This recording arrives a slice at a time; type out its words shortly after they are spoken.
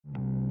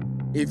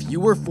If you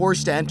were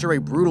forced to enter a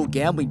brutal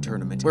gambling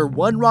tournament where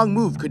one wrong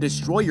move could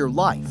destroy your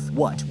life,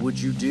 what would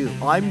you do?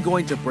 I'm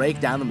going to break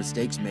down the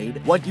mistakes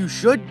made, what you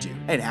should do,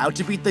 and how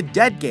to beat the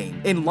dead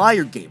game in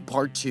Liar Game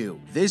Part 2.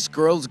 This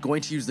girl's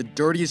going to use the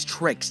dirtiest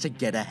tricks to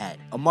get ahead.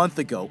 A month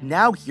ago,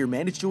 Now Here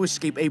managed to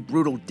escape a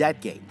brutal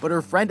debt game, but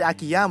her friend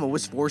Akiyama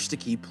was forced to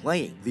keep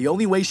playing. The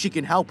only way she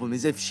can help him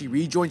is if she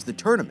rejoins the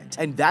tournament,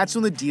 and that's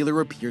when the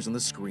dealer appears on the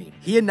screen.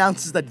 He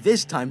announces that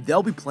this time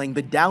they'll be playing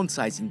the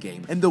downsizing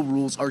game, and the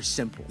rules are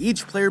simple.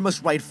 Each player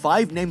must write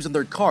 5 names on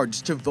their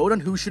cards to vote on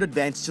who should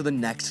advance to the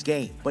next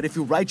game. But if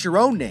you write your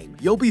own name,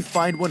 you'll be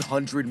fined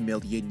 100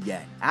 million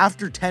yen.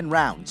 After 10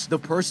 rounds, the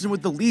person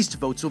with the least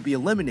votes will be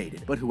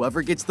eliminated, but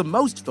whoever gets the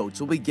most votes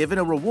will be given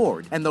a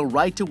reward and the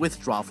right to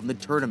withdraw from the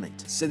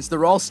tournament. Since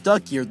they're all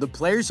stuck here, the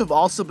players have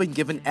also been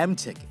given M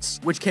tickets,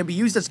 which can be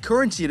used as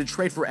currency to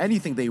trade for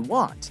anything they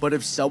want. But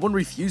if someone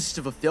refuses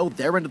to fulfill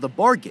their end of the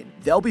bargain,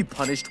 they'll be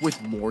punished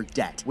with more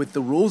debt. With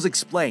the rules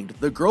explained,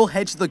 the girl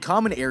heads to the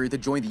common area to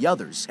join the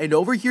others, and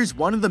overhears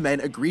one of the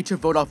men agree to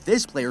vote off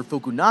this player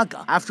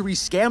Fukunaga after he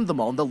scammed them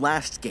all in the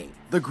last game.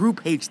 The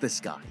group hates this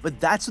guy, but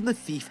that's when the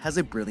thief has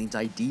a brilliant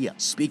idea.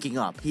 Speaking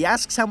up, he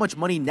asks how much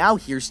money Now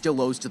Here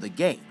still owes to the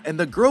game, and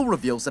the girl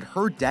reveals that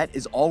her debt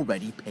is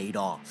already paid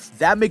off.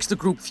 That makes the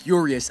group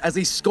furious as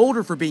they scold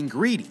her for being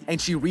greedy, and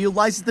she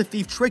realizes the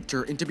thief tricked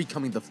her into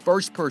becoming the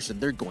first person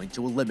they're going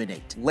to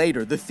eliminate.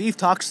 Later, the thief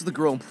talks to the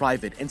girl in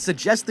private and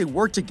suggests they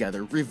work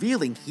together,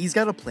 revealing he's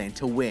got a plan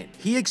to win.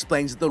 He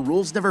explains that the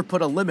rules never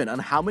put a limit on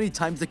how many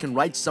times they can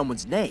write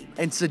someone's name,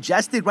 and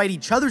suggests they write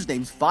each other's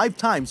names 5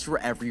 times for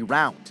every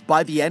round.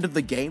 By the end of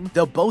the game,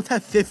 they'll both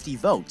have 50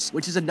 votes,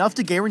 which is enough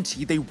to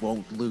guarantee they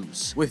won't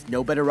lose. With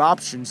no better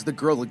options, the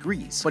girl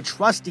agrees, but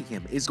trusting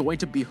him is going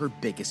to be her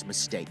biggest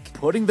mistake.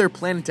 Putting their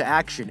plan into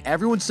action,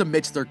 everyone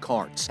submits their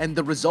cards, and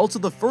the results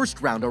of the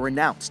first round are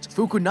announced.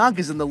 Fukunaga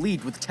is in the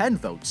lead with 10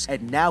 votes,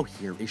 and Now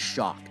Here is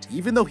shocked.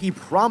 Even though he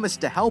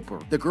promised to help her,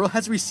 the girl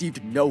has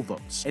received no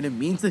votes, and it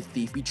means the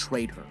thief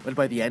betrayed her. But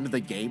by the end of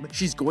the game,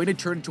 she's going to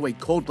turn into a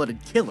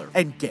cold-blooded killer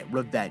and get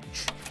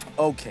revenge.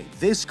 Okay,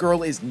 this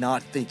girl is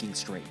not thinking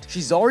straight.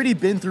 She's already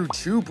been through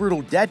 2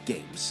 brutal debt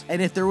games, and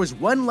if there was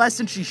one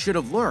lesson she should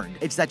have learned,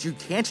 it's that you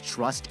can't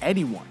trust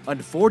anyone.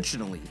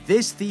 Unfortunately,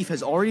 this thief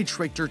has already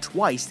tricked her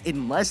twice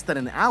in less than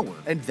an hour,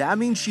 and that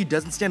means she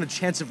doesn't stand a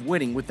chance of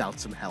winning without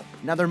some help.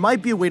 Now, there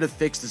might be a way to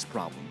fix this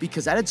problem,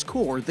 because at its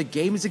core, the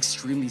game is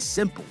extremely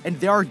simple, and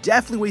there are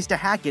definitely ways to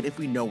hack it if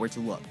we know where to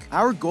look.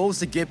 Our goal is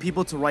to get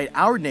people to write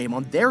our name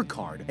on their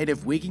card, and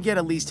if we can get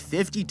at least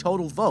 50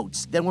 total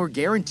votes, then we're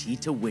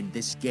guaranteed to win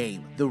this game.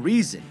 The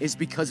reason is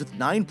because with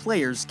 9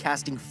 players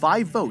casting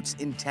 5 votes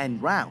in 10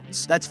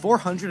 rounds, that's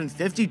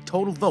 450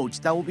 total votes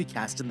that will be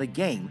cast in the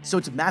game, so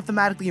it's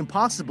mathematically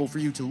impossible for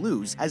you to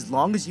lose as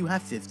long as you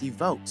have 50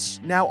 votes.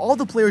 Now, all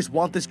the players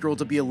want this girl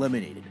to be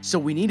eliminated, so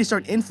we need to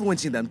start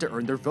influencing them to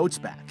earn their votes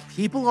back.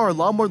 People are a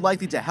lot more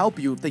likely to help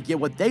you if they get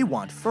what they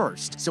want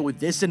first, so with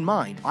this in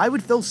mind, I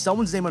would fill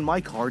someone's name on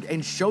my card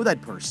and show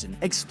that person,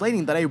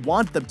 explaining that I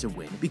want them to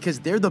win because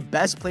they're the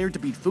best player to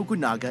beat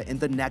Fukunaga in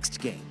the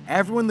next game.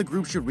 Everyone in the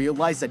group should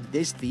realize that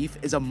this thief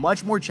is a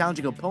much more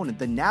challenging opponent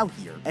than Now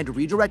Here, and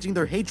redirecting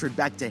their hatred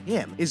back to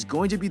him is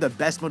going to be the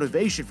best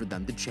motivation for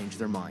them to change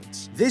their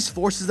minds. This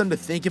forces them to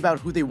think about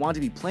who they want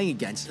to be playing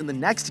against in the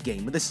next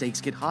game when the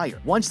stakes get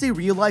higher. Once they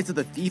realize that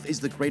the thief is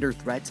the greater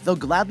threat, they'll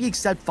gladly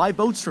accept 5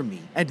 votes from me,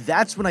 and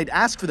that's when I'd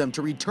ask for them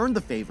to return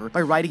the favor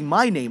by writing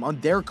my name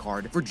on their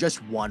card for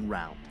just 1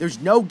 round.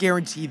 There's no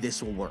guarantee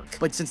this will work,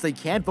 but since they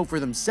can't vote for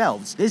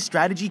themselves, this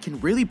strategy can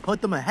really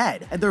put them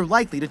ahead, and they're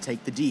likely to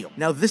take the deal.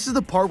 Now, this is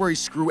the part where I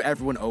screw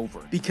everyone over,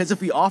 because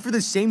if we offer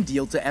the same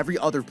deal to every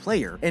other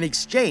player, in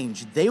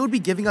exchange, they would be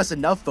giving us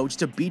enough votes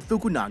to beat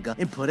Fukunaga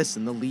and put us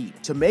in the lead.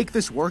 To make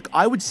this work,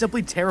 I would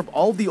simply tear up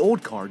all of the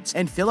old cards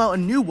and fill out a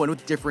new one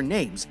with different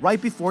names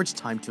right before it's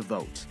time to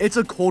vote. It's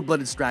a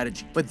cold-blooded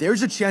strategy, but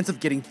there's a chance of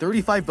getting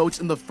 35 votes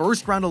in the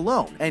first round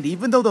alone, and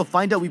even though they'll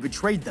find out we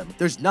betrayed them,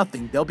 there's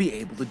nothing they'll be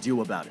able to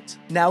do about it.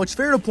 Now, it's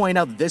fair to point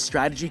out that this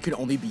strategy can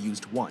only be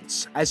used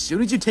once. As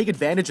soon as you take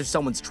advantage of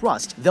someone's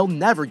trust, they'll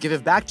never give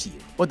it back to you.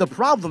 But the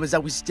problem is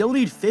that we still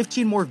need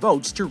 15 more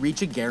votes to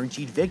reach a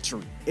guaranteed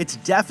victory. It's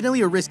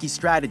definitely a risky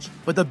strategy,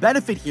 but the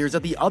benefit here is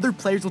that the other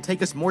players will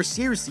take us more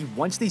seriously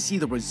once they see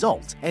the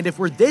result, and if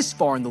we're this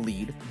far in the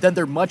lead, then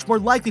they're much more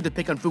likely to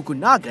pick on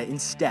Fukunaga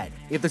instead.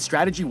 If the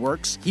strategy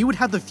works, he would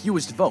have the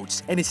fewest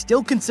votes, and is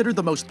still considered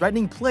the most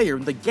threatening player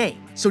in the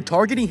game, so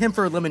targeting him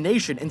for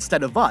elimination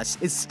instead of us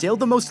is still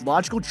the most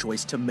logical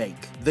choice to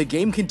make. The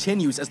game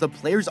continues as the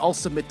players all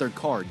submit their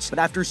cards, but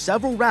after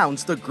several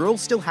rounds, the girl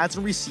still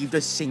hasn't received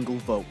a single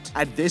vote.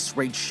 At this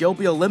rate, she'll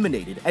be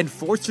eliminated and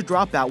forced to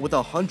drop out with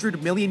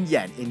 100 million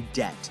yen in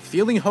debt.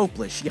 Feeling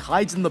hopeless, she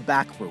hides in the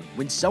back room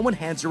when someone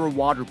hands her a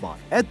water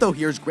bottle. Eto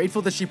here is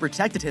grateful that she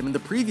protected him in the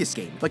previous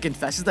game, but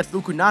confesses that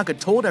Fukunaga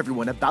told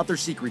everyone about their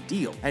secret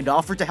deal and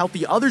offered to help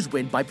the others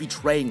win by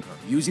betraying her.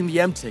 Using the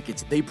M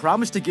tickets, they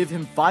promised to give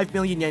him 5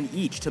 million yen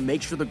each to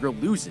make sure the girl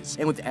loses,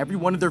 and with every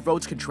one of their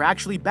votes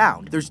contractually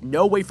bound, there's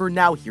no way for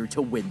Now Here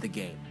to win the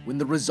game. When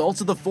the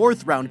results of the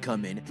 4th round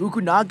come in,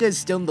 Fukunaga is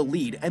still in the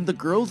lead and the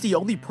girl is the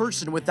only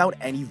person without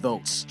any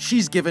votes.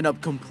 She's given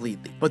up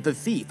completely, but the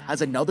thief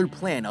has another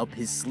plan up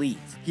his sleeve.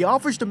 He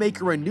offers to make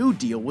her a new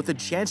deal with a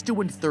chance to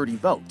win 30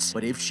 votes,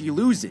 but if she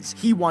loses,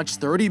 he wants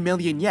 30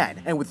 million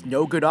yen, and with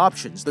no good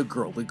options, the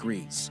girl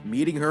agrees.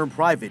 Meeting her in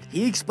private,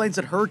 he explains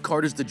that her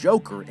card is the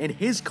Joker and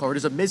his card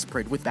is a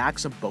misprint with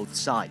backs on both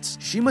sides.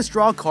 She must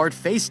draw a card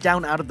face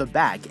down out of the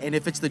bag, and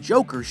if it's the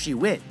Joker, she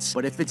wins,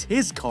 but if it's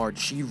his card,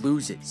 she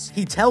loses.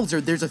 He tells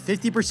her there's a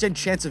 50%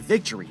 chance of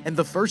victory, and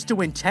the first to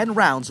win 10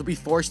 rounds will be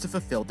forced to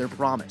fulfill their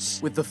promise.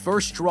 With the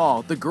first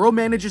draw, the girl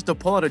manages to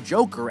pull out a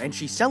Joker and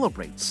she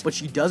celebrates, but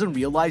she doesn't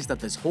realize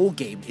that this whole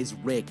game is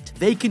rigged.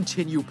 They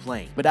continue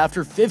playing, but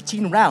after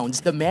 15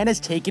 rounds, the man has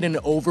taken an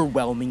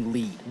overwhelming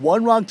lead.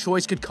 One wrong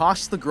choice could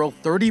cost the girl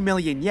 30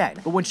 million yen,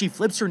 but when she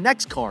flips her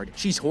next card,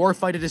 she's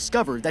horrified to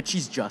discover that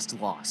she's just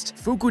lost.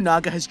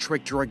 Fukunaga has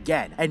tricked her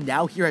again, and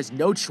now he has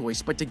no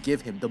choice but to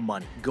give him the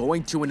money.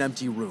 Going to an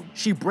empty room,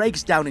 she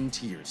breaks down in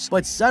tears,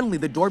 but suddenly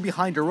the door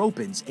behind her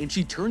opens and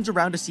she turns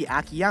around to see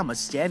Akiyama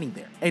standing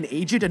there. An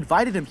agent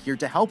invited him here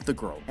to help the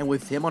girl, and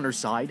with him on her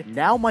side,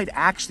 now might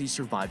actually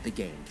survive the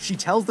game. She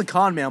tells the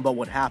con man about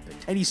what happened,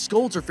 and he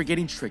scolds her for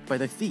getting tricked by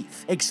the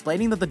thief,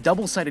 explaining that the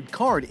double-sided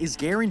card is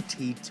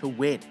guaranteed to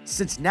win.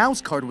 Since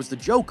Nao's card was the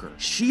Joker,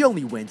 she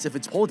only wins if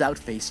it's pulled out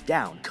face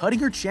down, cutting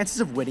her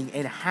chances of winning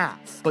in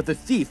half. But the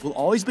thief will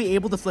always be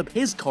able to flip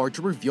his card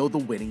to reveal the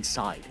winning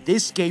side.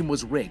 This game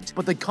was rigged,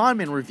 but the con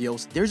man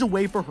reveals there's a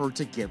way for her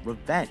to get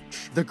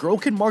revenge. The girl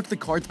can mark the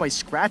cards by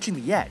scratching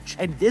the edge,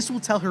 and this will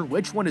tell her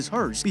which one is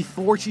hers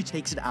before she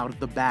takes it out of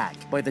the bag.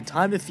 By the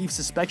time the thief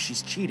suspects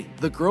she's cheating,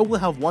 the girl will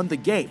have won the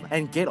game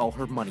and get all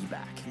her money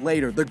back.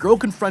 Later, the girl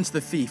confronts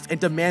the thief and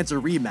demands a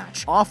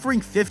rematch,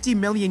 offering 50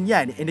 million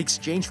yen in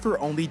exchange for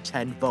only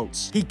 10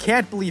 votes. He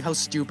can't believe how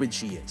stupid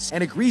she is,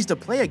 and agrees to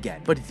play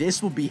again, but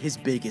this will be his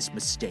biggest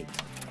mistake.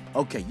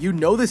 Okay, you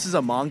know this is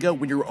a manga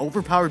when your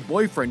overpowered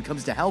boyfriend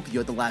comes to help you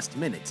at the last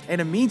minute, and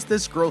it means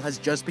this girl has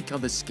just become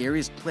the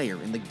scariest player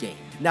in the game.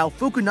 Now,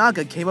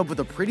 Fukunaga came up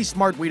with a pretty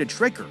smart way to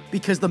trick her,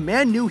 because the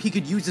man knew he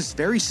could use this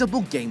very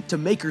simple game to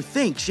make her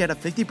think she had a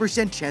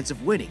 50% chance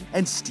of winning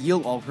and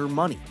steal all her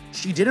money.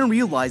 She didn't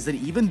realize that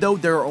even though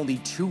there are only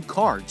 2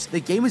 cards, the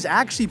game is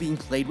actually being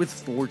played with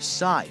 4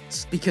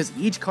 sides, because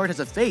each card has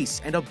a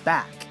face and a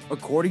back.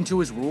 According to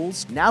his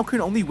rules, Nao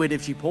can only win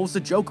if she pulls the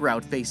Joker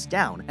out face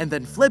down and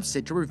then flips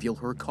it to reveal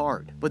her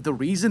card. But the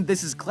reason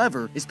this is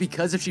clever is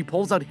because if she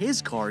pulls out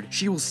his card,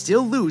 she will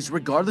still lose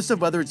regardless of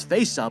whether it's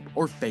face up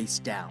or face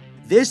down.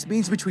 This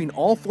means between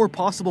all 4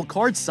 possible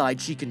card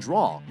sides she can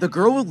draw, the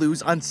girl will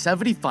lose on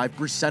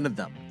 75% of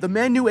them. The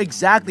man knew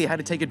exactly how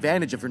to take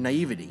advantage of her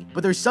naivety,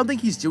 but there's something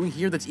he's doing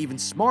here that's even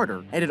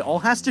smarter, and it all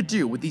has to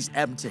do with these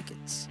M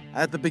tickets.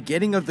 At the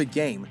beginning of the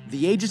game,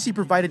 the agency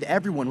provided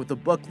everyone with a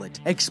booklet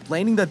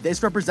explaining that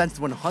this represents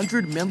the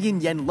 100 million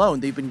yen loan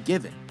they've been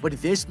given, but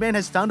this man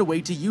has found a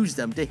way to use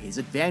them to his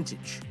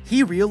advantage.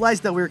 He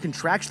realized that we're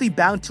contractually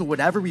bound to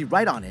whatever we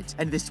write on it,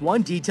 and this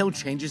one detail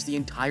changes the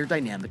entire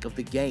dynamic of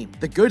the game.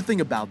 The good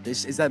thing about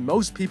this is that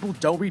most people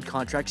don't read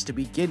contracts to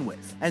begin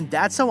with, and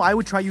that's how I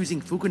would try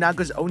using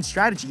Fukunaga's own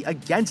strategy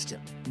against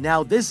him.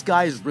 Now, this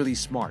guy is really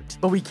smart,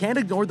 but we can't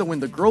ignore that when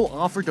the girl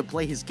offered to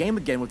play his game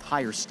again with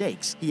higher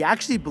stakes, he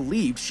actually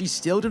believes she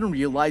still didn't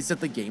realize that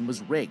the game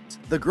was rigged.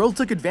 The girl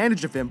took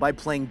advantage of him by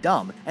playing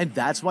dumb, and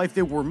that's why if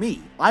it were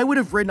me, I would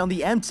have written on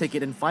the M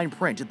ticket in fine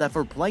print that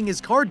for playing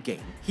his card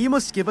game, he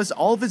must give us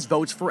all of his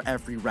votes for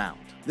every round.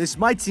 This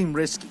might seem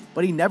risky,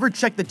 but he never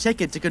checked the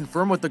ticket to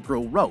confirm what the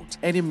girl wrote,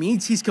 and it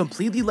means he's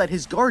completely let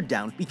his guard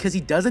down because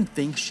he doesn't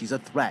think she's a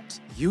threat.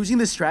 Using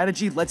this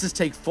strategy lets us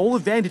take full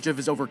advantage of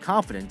his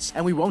overconfidence,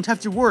 and we won't have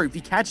to worry if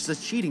he catches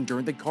us cheating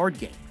during the card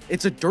game.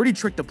 It's a dirty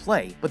trick to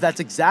play, but that's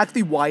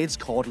exactly why it's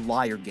called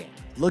Liar Game.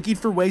 Looking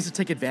for ways to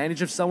take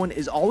advantage of someone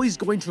is always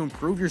going to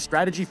improve your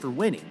strategy for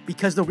winning,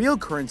 because the real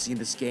currency in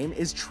this game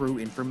is true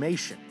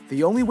information.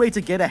 The only way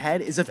to get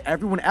ahead is if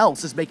everyone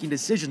else is making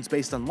decisions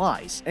based on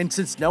lies, and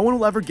since no one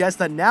will ever guess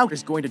that Nao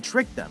is going to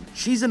trick them,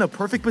 she's in a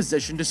perfect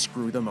position to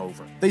screw them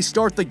over. They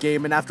start the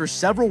game, and after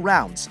several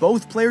rounds,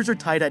 both players are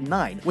tied at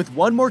 9, with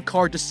one more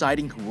card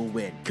deciding who will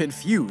win.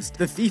 Confused,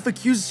 the thief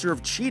accuses her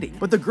of cheating,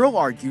 but the girl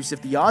argues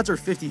if the odds are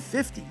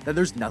 50-50, then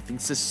there's nothing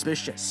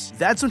suspicious.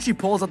 That's when she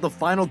pulls out the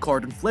final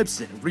card and flips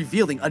it,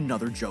 revealing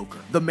another Joker.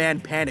 The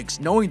man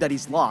panics, knowing that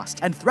he's lost,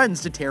 and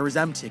threatens to tear his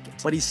M ticket,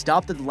 but he's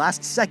stopped at the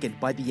last second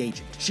by the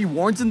agent. She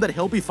warns him that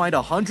he'll be fined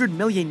 100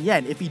 million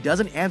yen if he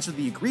doesn't answer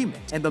the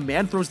agreement, and the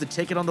man throws the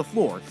ticket on the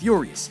floor,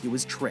 furious he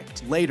was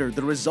tricked. Later,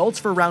 the results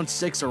for round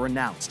 6 are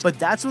announced, but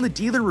that's when the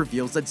dealer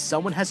reveals that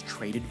someone has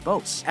traded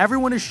votes.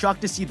 Everyone is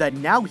shocked to see that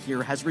Nao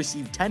here has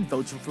received 10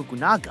 votes from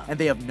Fukunaga, and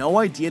they have no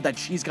idea that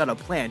she's got a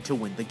plan to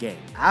win the game.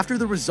 After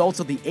the results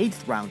of the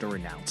 8th round are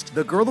announced,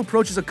 the girl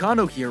approaches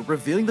Akano here,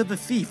 revealing that the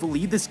thief will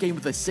lead this game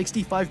with a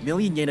 65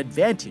 million yen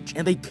advantage,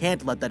 and they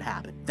can't let that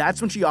happen.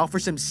 That's when she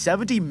offers him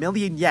 70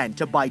 million yen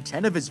to buy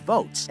 10 of his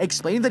votes,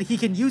 explaining that he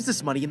can use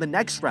this money in the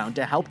next round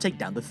to help take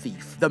down the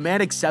thief. The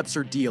man accepts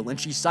her deal and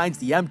she signs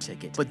the M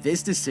ticket, but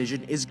this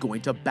decision is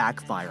going to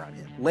backfire on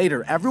him.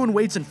 Later, everyone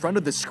waits in front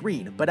of the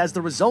screen, but as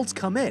the results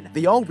come in,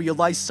 they all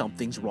realize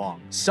something's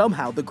wrong.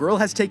 Somehow, the girl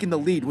has taken the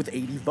lead with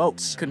 80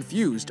 votes.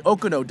 Confused,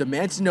 Okuno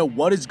demands to know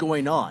what is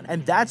going on,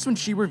 and that's when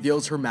she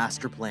reveals her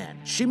master plan.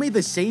 She made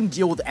the same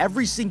deal with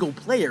every single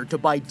player to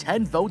buy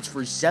 10 votes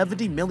for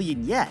 70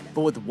 million yen,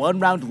 but with one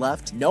round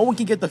left, no one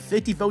can get the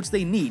 50 votes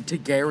they need to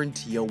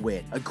guarantee a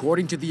win.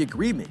 According to the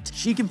agreement,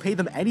 she can pay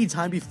them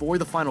anytime before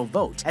the final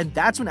vote, and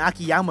that's when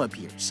Akiyama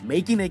appears,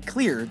 making it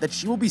clear that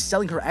she will be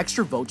selling her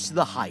extra votes to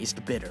the highest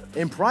bidder.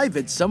 In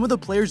private, some of the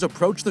players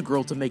approach the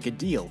girl to make a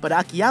deal, but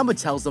Akiyama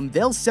tells them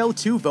they'll sell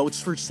 2 votes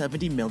for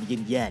 70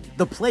 million yen.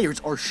 The players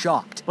are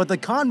shocked, but the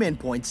conman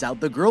points out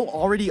the girl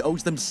already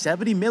owes them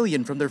 70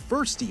 million from their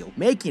first deal,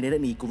 making it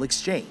an equal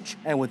exchange.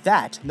 And with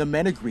that, the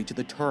men agree to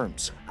the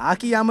terms.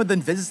 Akiyama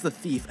then visits the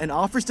thief and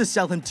offers to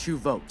sell him 2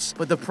 votes,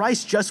 but the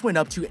price just went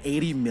up to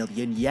 80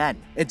 million yen.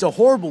 It's a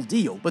horrible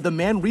deal, but the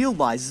man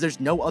realizes there's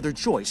no other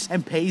choice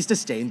and pays to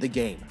stay in the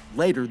game.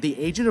 Later, the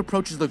agent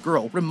approaches the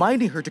girl,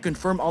 reminding her to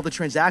confirm all the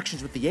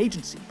transactions with the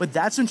agency, but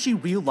that's when she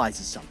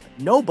realizes something.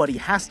 Nobody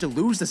has to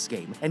lose this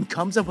game, and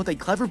comes up with a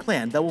clever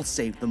plan that will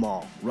save them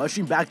all.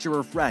 Rushing back to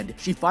her friend,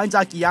 she finds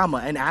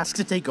Akiyama and asks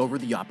to take over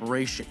the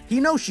operation. He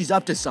knows she's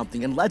up to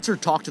something and lets her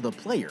talk to the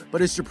player,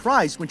 but is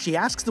surprised when she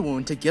asks the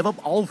woman to give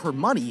up all of her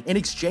money in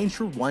exchange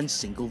for one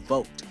single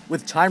vote.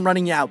 With time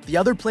running out, the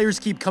other players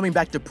keep coming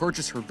back to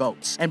purchase her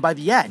votes, and by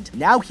the end,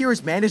 now Hero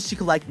has managed to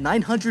collect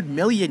 900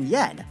 million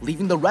yen,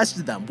 leaving the rest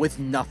of them with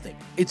nothing.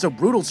 It's a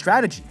brutal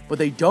strategy, but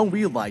they don't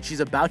realize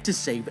she's about to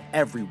save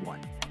everyone.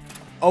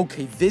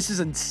 Okay, this is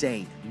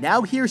insane.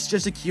 Now Here's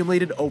just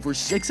accumulated over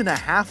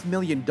 $6.5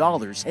 million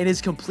and is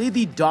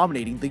completely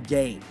dominating the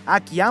game.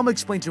 Akiyama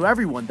explained to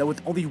everyone that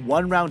with only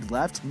one round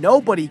left,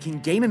 nobody can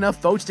gain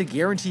enough votes to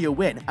guarantee a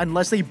win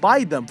unless they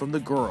buy them from the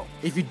girl.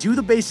 If you do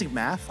the basic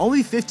math,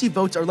 only 50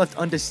 votes are left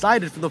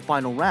undecided for the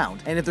final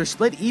round, and if they're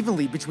split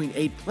evenly between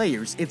 8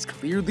 players, it's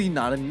clearly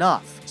not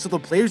enough. So the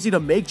players need to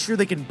make sure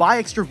they can buy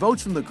extra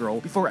votes from the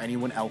girl before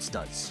anyone else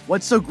does.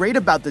 What's so great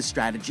about this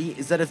strategy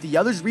is that if the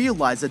others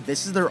realize that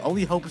this is their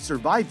only hope of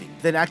surviving,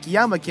 then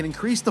Akiyama can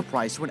increase the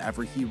price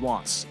whenever he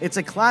wants. It's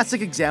a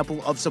classic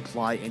example of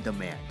supply and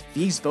demand.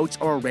 These votes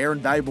are a rare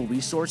and valuable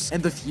resource,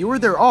 and the fewer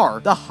there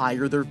are, the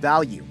higher their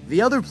value.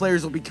 The other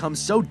players will become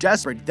so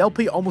desperate they'll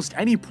pay almost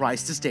any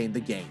price to stay in the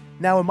game.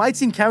 Now, it might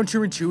seem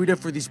counterintuitive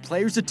for these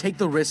players to take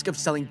the risk of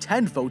selling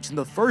 10 votes in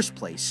the first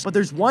place, but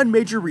there's one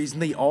major reason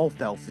they all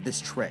fell for this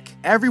trick.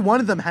 Every one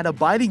of them had a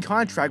binding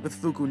contract with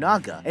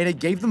Fukunaga, and it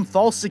gave them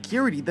false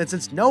security that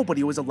since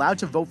nobody was allowed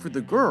to vote for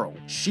the girl,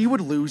 she would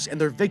lose and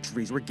their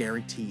victories were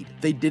guaranteed.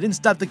 They didn't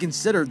stop to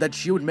consider that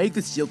she would make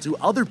this deal to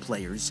other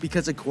players,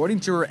 because according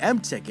to her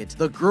M-ticket,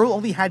 the girl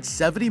only had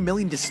 70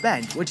 million to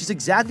spend, which is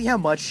exactly how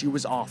much she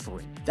was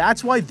offering.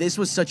 That's why this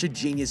was such a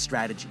genius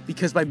strategy,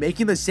 because by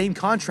making the same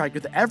contract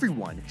with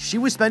everyone, she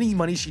was spending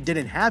money she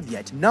didn't have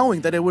yet,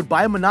 knowing that it would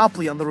buy a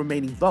monopoly on the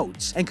remaining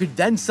votes, and could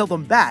then sell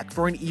them back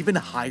for an even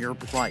higher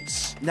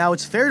price. Now,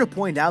 it's fair to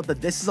point out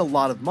that this is a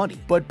lot of money,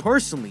 but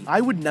personally, I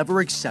would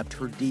never accept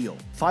her deal.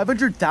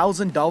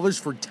 $500,000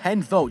 for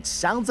 10 votes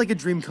sounds like a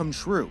dream come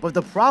true, but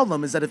the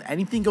problem is that if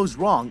anything goes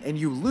wrong and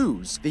you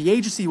lose, the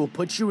agency will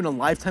put you in a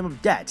lifetime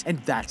of debt, and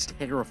that's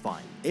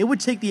terrifying. It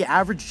would take the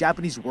average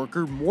Japanese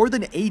worker more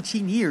than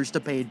 18 years to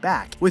pay it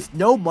back, with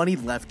no money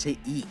left to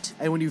eat.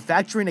 And when you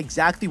factor in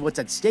exactly what's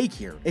at stake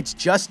here, it's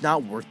just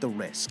not worth the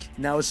risk.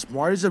 Now, as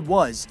smart as it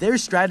was, their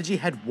strategy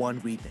had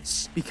one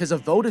weakness, because a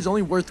vote is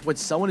only worth what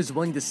someone is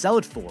willing to sell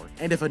it for,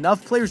 and if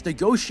enough players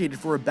negotiated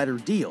for a better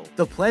deal,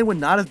 the plan would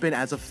not have been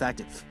as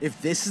effective.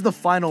 If this is the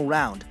final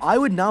round, I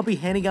would not be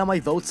handing out my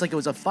votes like it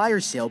was a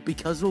fire sale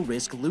because we'll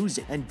risk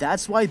losing, and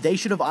that's why they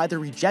should have either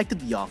rejected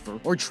the offer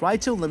or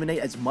tried to eliminate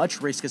as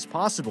much risk as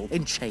possible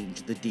and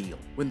change the deal.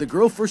 When the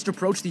girl first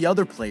approached the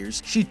other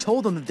players, she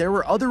told them that there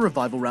were other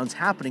revival rounds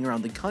happening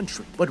around the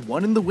country, but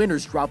one in the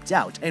winners dropped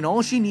out, and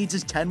all she needs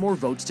is 10 more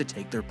votes to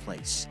take their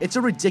place. It's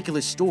a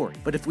ridiculous story,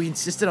 but if we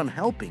insisted on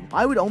helping,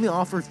 I would only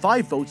offer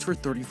 5 votes for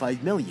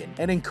 35 million,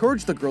 and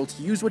encourage the girl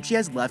to use what she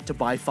has left to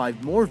buy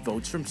 5 more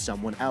votes from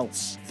someone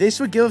else. This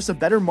would give us a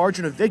better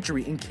margin of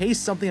victory in case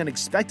something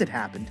unexpected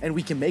happened, and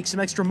we can make some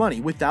extra money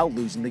without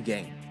losing the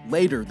game.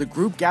 Later, the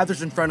group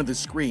gathers in front of the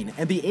screen,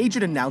 and the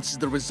agent announces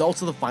the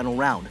results of the final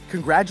round,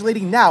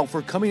 congratulating Now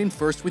for coming in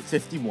first with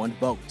 51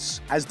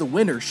 votes. As the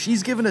winner,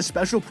 she's given a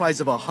special prize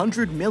of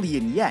 100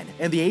 million yen,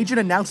 and the agent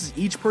announces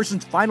each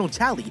person's final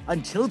tally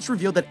until it's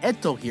revealed that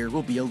Eto here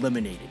will be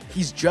eliminated.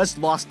 He's just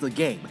lost the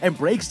game, and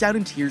breaks down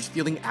in tears,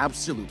 feeling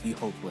absolutely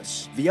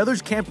hopeless. The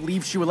others can't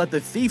believe she would let the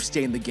thief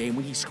stay in the game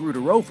when he screwed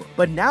her over,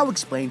 but Now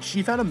explains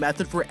she found a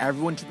method for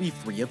everyone to be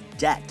free of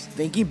debt.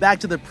 Thinking back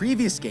to the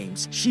previous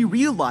games, she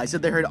realized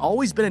that there had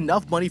always been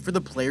enough money for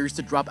the players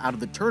to drop out of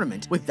the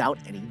tournament without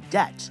any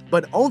debt,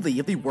 but only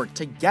if they worked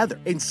together.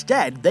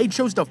 Instead, they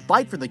chose to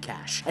fight for the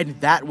cash, and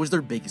that was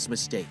their biggest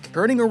mistake.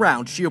 Turning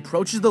around, she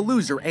approaches the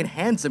loser and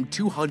hands him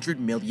 200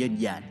 million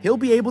yen. He'll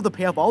be able to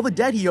pay off all the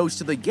debt he owes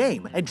to the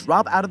game and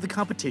drop out of the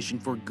competition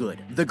for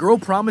good. The girl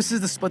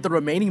promises to split the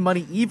remaining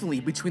money evenly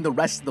between the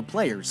rest of the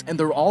players, and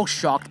they're all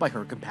shocked by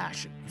her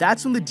compassion.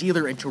 That's when the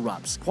dealer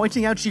interrupts,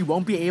 pointing out she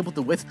won't be able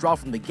to withdraw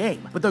from the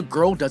game, but the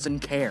girl doesn't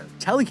care,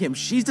 telling him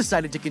she's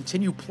decided to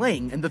continue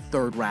playing in the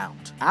third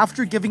round.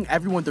 After giving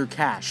everyone their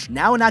cash,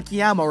 Nao and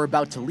Akiyama are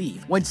about to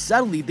leave, when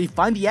suddenly they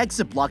find the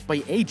exit blocked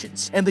by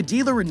agents, and the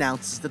dealer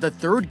announces that the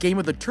third game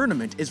of the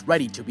tournament is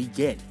ready to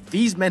begin.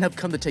 These men have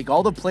come to take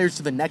all the players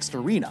to the next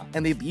arena,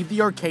 and they leave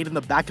the arcade in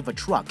the back of a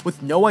truck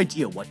with no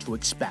idea what to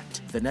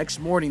expect. The next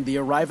morning, they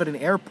arrive at an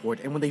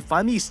airport, and when they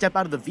finally step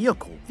out of the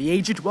vehicle, the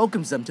agent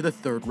welcomes them to the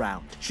third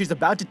round. She's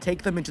about to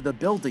take them into the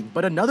building,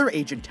 but another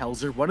agent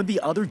tells her one of the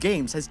other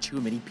games has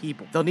too many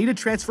people. They'll need to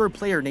transfer a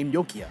player named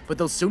Yokia, but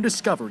they'll soon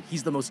discover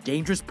he's the most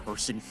dangerous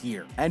person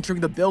here. Entering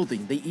the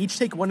building, they each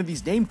take one of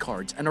these name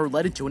cards and are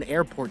led into an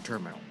airport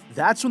terminal.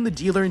 That's when the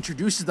dealer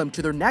introduces them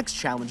to their next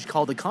challenge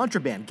called the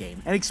Contraband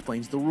Game and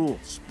explains the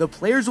rules. The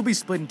players will be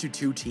split into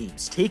two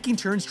teams, taking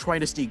turns trying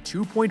to sneak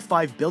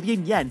 2.5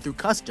 billion yen through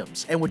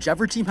customs, and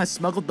whichever team has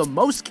smuggled the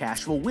most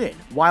cash will win,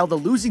 while the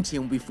losing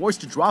team will be forced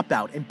to drop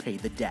out and pay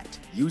the debt.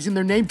 Using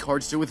their name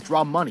cards to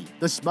withdraw money,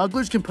 the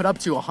smugglers can put up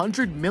to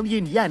 100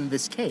 million yen in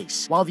this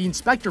case, while the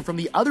inspector from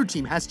the other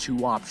team has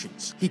two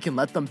options. He can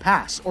let them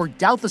pass or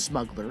doubt the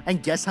smuggler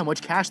and guess how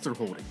much cash they're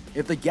holding.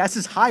 If the guess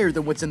is higher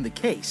than what's in the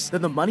case,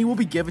 then the money will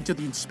be given to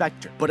the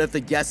inspector, but if the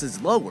guess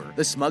is lower,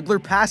 the smuggler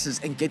passes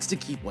and gets to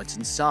keep what's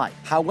inside.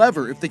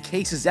 However, if the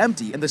case is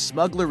empty and the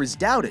smuggler is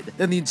doubted,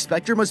 then the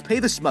inspector must pay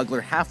the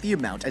smuggler half the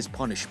amount as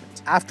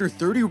punishment. After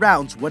 30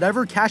 rounds,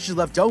 whatever cash is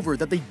left over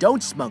that they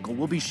don't smuggle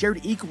will be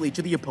shared equally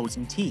to the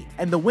opposing team,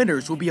 and the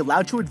winners will be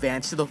allowed to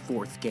advance to the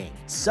fourth game.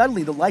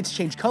 Suddenly, the lights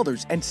change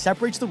colors and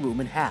separates the room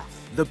in half.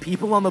 The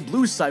people on the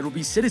blue side will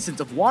be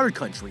citizens of Water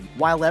Country,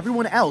 while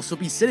everyone else will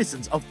be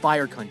citizens of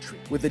Fire Country.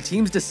 With the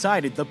teams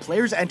decided, the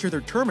players enter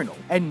their terminal,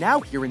 and now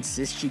here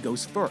insists she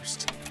goes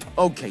first.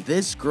 Okay,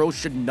 this girl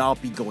should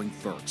not be going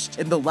first.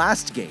 In the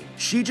last game,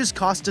 she just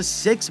cost us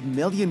 $6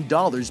 million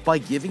by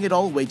giving it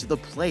all away to the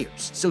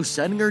players, so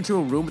sending her to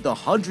a room with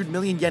 100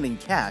 million yen in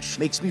cash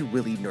makes me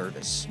really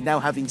nervous. Now,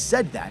 having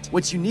said that,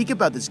 what's unique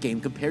about this game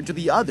compared to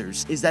the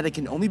others is that it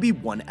can only be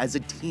won as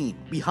a team.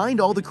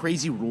 Behind all the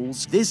crazy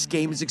rules, this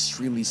game is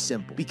extremely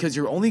simple, because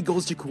your only goal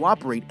is to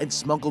cooperate and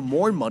smuggle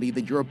more money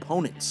than your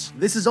opponents.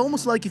 This is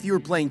almost like if you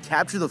were playing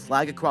Capture the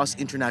Flag across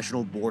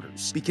international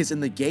borders, because in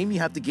the game you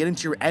have to get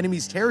into your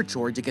enemy's territory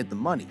to get the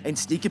money, and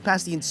sneak it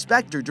past the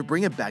inspector to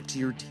bring it back to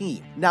your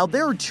team. Now,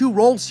 there are two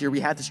roles here we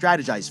have to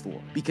strategize for,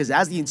 because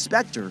as the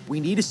inspector, we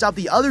need to stop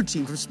the other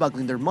team from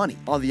smuggling their money.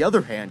 On the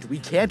other hand, we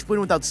can't win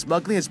without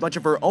smuggling as much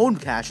of our own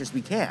cash as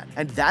we can,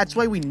 and that's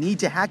why we need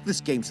to hack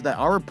this game so that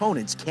our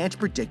opponents can't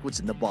predict what's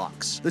in the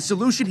box. The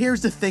solution here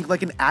is to think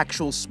like an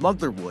actual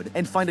smuggler would,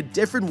 and find a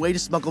different way to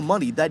smuggle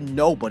money that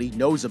nobody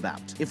knows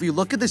about. If we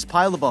look at this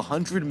pile of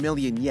 100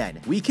 million yen,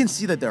 we can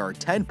see that there are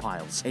 10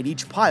 piles, and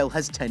each pile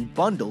has 10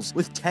 bundles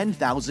with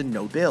 10,000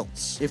 no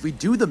bills. If we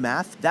do the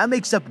math, that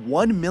makes up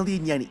 1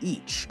 million yen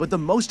each, but the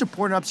most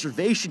important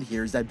observation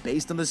here is that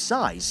based on the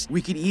size,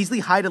 we can easily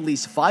hide at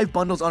least 5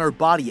 bundles on our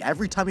body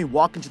every time we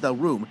walk into that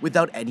room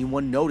without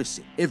anyone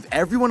noticing. If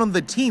everyone on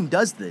the team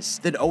does this,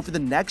 then over the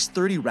next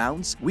 30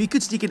 rounds, we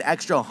could sneak an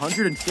extra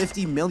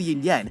 150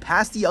 million yen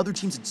past the other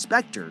team's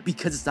inspector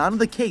because it's not in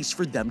the case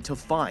for them to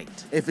find.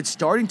 If it's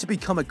starting to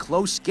become a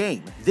close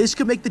game, this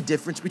could make the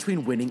difference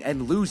between winning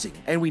and losing,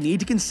 and we need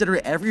to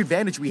consider every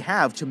advantage we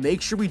have to make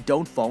sure we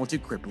don't fall into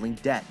crippling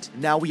debt.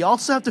 Now, we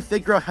also have to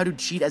figure out how to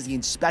cheat as the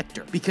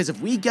inspector, because if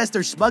we guess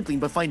they're smuggling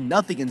but find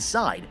nothing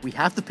inside, we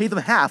have to pay them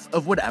half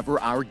of whatever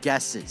our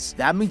guess is.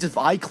 That means if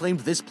I claimed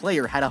this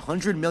player had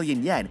 100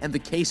 million yen and the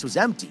case was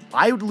empty,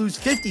 I would lose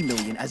 50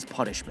 million as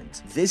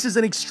punishment. This is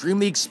an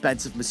extremely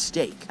expensive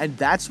mistake, and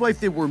that's why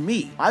if it were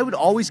me, I would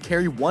always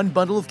carry one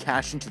bundle of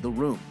cash into the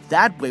room.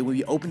 That way, when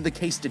we open the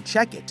case to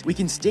check it, we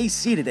can stay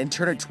seated and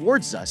turn it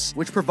towards us,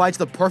 which provides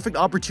the perfect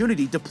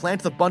opportunity to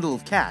plant the bundle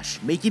of cash,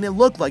 making it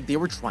look like they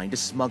were trying to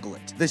smuggle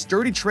it. This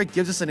dirty trick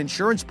gives us an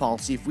insurance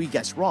policy if we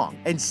guess wrong,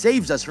 and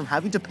saves us from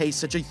having to pay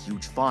such a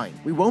huge fine.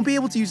 We won't be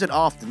able to use it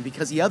often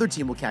because the other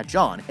team will catch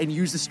on and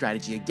use the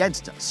strategy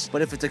against us,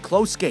 but if it's a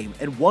close game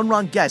and one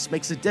wrong guess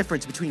makes a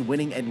difference between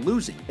winning and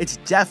losing, it's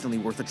definitely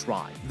worth a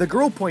try. The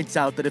girl points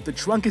out that if the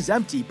trunk is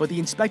empty but the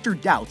inspector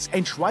doubts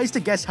and tries to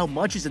guess how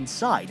much is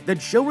inside, then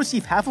she'll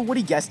receive half of what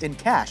he guessed in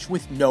cash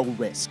with no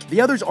risk.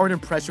 The others aren't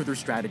impressed with her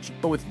strategy,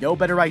 but with no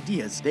better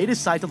ideas, they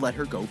decide to let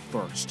her go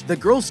first. The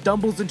girl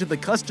stumbles into the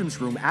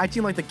customs room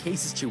acting like the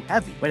case is too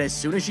heavy, but as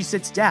soon as she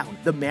sits down,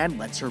 the man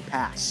lets her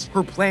pass.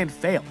 Her plan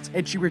failed,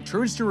 and she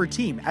returns to her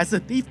team as the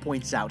thief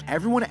points out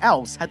everyone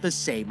else had the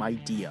same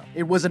idea.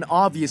 It was an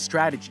obvious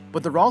strategy,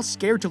 but they're all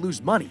scared to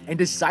lose money and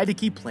decide to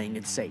keep playing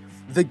it safe.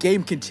 The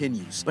game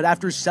continues, but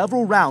after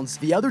several rounds,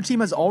 the other team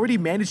has already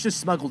managed to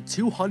smuggle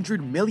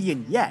 200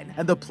 million yen,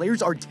 and the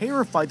players are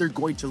terrified they're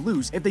going to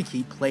lose if they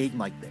keep playing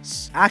like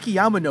this.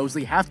 Akiyama knows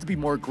they have to be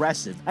more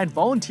aggressive and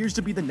volunteers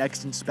to be the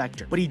next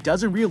inspector, but he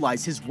doesn't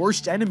realize his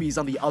worst enemy is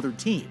on the other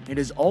team and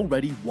is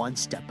already one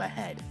step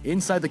ahead.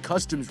 Inside the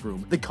customs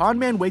room, the con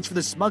man waits for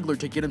the smuggler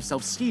to get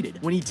himself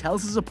seated when he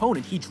tells his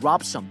opponent he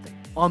dropped something.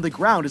 On the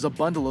ground is a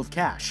bundle of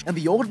cash, and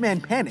the old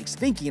man panics,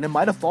 thinking it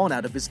might have fallen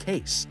out of his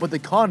case. But the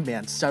con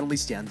man suddenly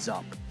stands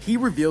up. He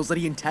reveals that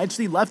he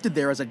intentionally left it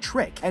there as a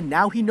trick, and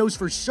now he knows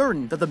for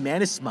certain that the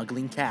man is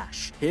smuggling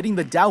cash. Hitting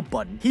the doubt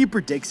button, he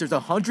predicts there's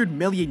 100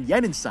 million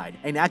yen inside,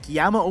 and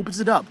Akiyama opens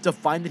it up to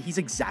find that he's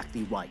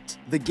exactly right.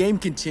 The game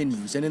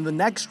continues, and in the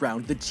next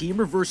round, the team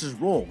reverses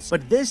roles,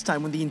 but this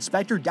time when the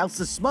inspector doubts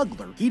the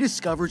smuggler, he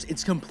discovers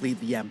it's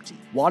completely empty.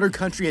 Water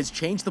Country has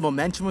changed the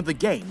momentum of the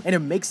game, and it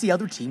makes the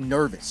other team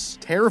nervous.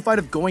 Terrified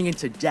of going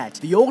into debt,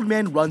 the old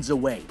man runs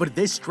away, but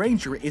this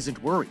stranger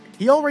isn't worried.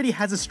 He already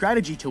has a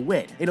strategy to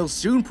win. It'll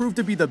soon prove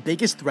to be the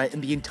biggest threat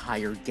in the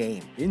entire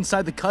game.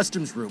 Inside the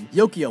customs room,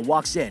 Yokia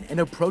walks in and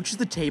approaches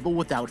the table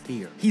without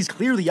fear. He's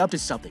clearly up to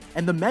something,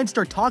 and the men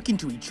start talking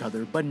to each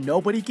other, but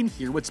nobody can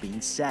hear what's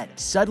being said.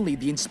 Suddenly,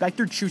 the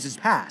inspector chooses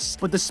pass,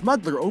 but the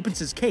smuggler opens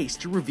his case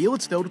to reveal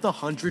it's filled with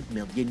 100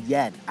 million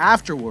yen.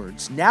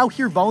 Afterwards, Now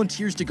Here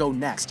volunteers to go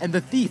next, and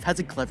the thief has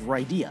a clever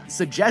idea,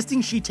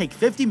 suggesting she take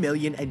 50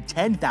 million and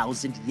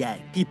 10,000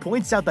 yen. He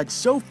points out that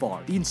so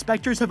far, the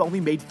inspectors have only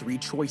made 3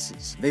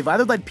 choices. They've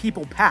either let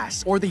people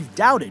pass, or they've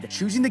doubted,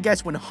 choosing to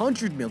guess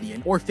 100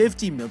 million or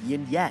 50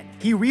 million yen.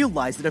 He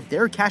realized that if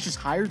their cash is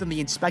higher than the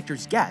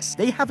inspector's guess,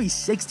 they have a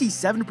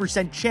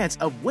 67% chance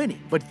of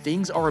winning, but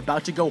things are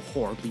about to go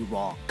horribly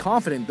wrong.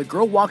 Confident, the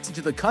girl walks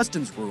into the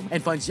customs room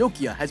and finds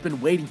Yokia has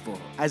been waiting for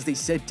her. As they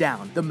sit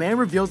down, the man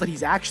reveals that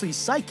he's actually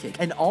psychic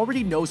and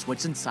already knows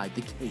what's inside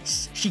the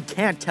case. She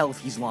can't tell if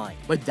he's lying,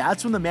 but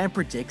that's when the man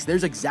predicts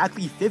there's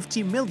exactly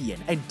 50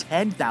 million and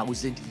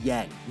 10,000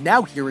 yen.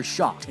 Now Here is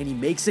shocked, and he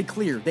makes it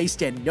clear they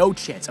stand no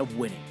chance of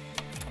winning.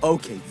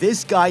 Okay,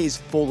 this guy is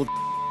full of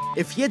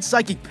If he had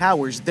psychic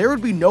powers, there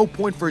would be no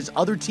point for his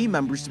other team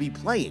members to be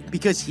playing,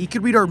 because he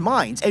could read our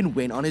minds and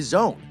win on his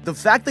own. The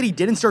fact that he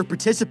didn't start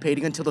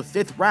participating until the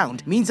 5th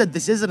round means that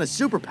this isn't a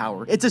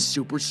superpower, it's a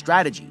super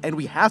strategy, and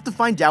we have to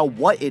find out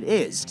what it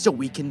is so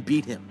we can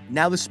beat him.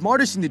 Now, the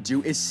smartest thing to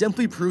do is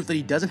simply prove that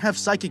he doesn't have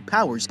psychic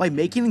powers by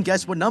making him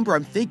guess what number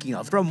I'm thinking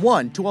of from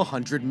 1 to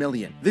 100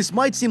 million. This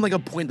might seem like a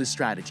pointless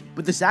strategy,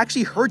 but this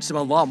actually hurts him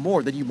a lot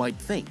more than you might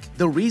think.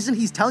 The reason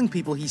he's telling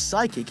people he's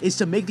psychic is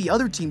to make the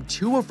other team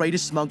too afraid to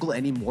smuggle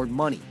any more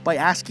money. By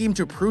asking him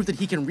to prove that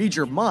he can read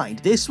your mind,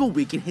 this will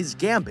weaken his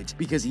gambit,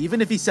 because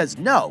even if he says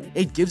no,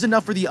 it gives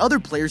enough for the other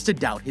players to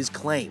doubt his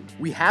claim.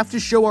 We have to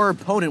show our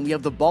opponent we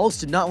have the balls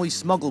to not only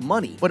smuggle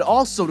money, but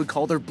also to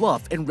call their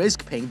bluff and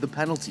risk paying the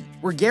penalty.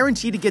 We're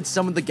guaranteed to get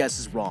some of the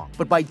guesses wrong,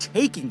 but by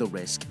taking the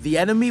risk, the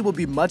enemy will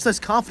be much less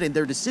confident in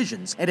their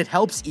decisions, and it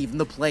helps even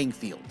the playing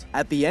field.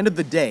 At the end of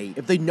the day,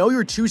 if they know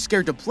you're too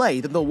scared to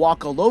play, then they'll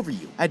walk all over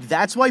you, and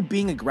that's why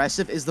being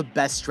aggressive is the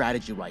best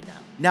strategy right now.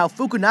 Now,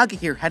 Fukunaga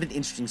here had an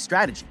interesting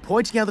strategy,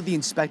 pointing out that the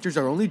inspectors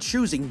are only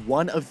choosing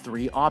one of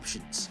 3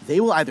 options. They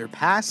will either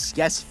pass,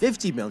 guess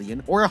 50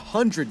 million, or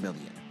 100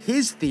 million.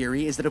 His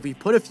theory is that if we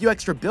put a few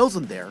extra bills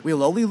in there,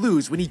 we'll only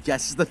lose when he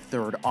guesses the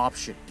 3rd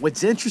option.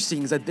 What's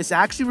interesting is that this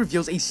actually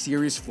reveals a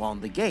serious flaw in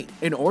the game.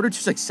 In order to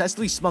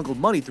successfully smuggle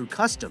money through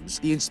customs,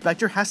 the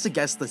inspector has to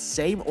guess the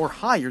same or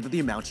higher than the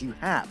amount you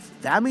have.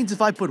 That means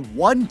if I put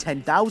one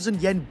 10,000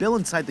 yen bill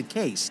inside the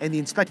case and the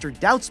inspector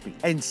doubts me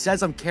and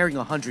says I'm carrying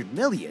 100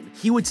 million,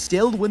 he would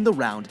still win the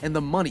round and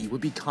the money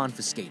would be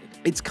confiscated.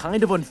 It's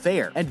kind of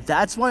unfair, and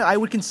that's why I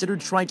would consider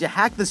trying to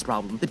hack this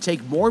problem to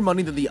take more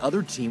money than the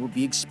other team would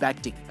be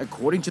expecting.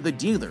 According to the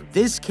dealer,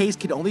 this case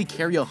can only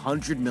carry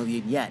 100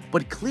 million yen,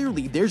 but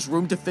clearly there's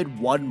room to fit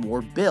one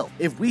more bill.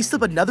 If we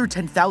slip another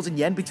 10,000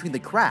 yen between the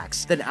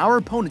cracks, then our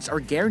opponents are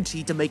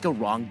guaranteed to make a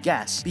wrong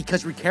guess,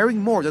 because we're carrying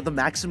more than the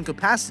maximum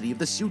capacity of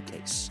the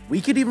suitcase.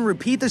 We could even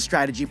repeat this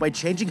strategy by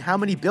changing how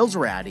many bills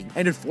we're adding,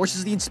 and it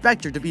forces the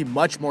inspector to be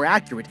much more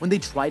accurate when they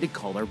try to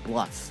call our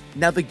bluff.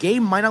 Now, the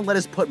game might not let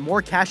us put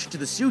more cash into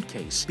the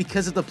suitcase,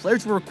 because if the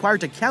players were required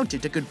to count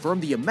it to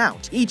confirm the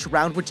amount, each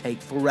round would take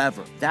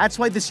forever. That's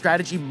why this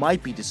strategy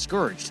might be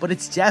discouraged, but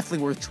it's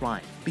definitely worth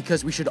trying,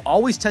 because we should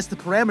always test the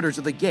parameters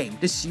of the game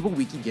to see what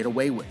we can get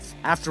away with.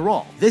 After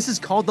all, this is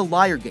called the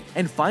liar game,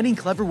 and finding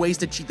clever ways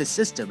to cheat the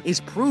system is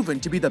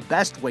proven to be the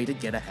best way to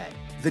get ahead.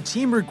 The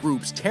team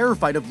regroups,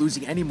 terrified of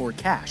losing any more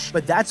cash,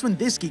 but that's when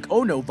this geek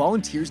Ono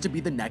volunteers to be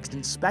the next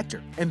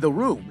inspector. In the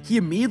room, he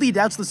immediately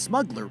doubts the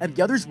smuggler, and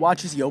the others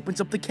watch as he opens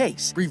up the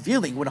case,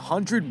 revealing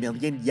 100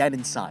 million yen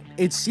inside.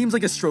 It seems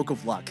like a stroke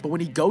of luck, but when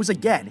he goes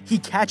again, he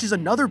catches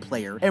another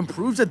player and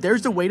proves that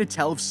there's a way to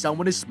tell if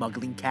someone is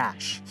smuggling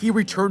cash. He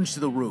returns to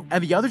the room,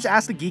 and the others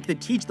ask the geek to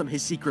teach them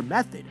his secret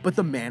method, but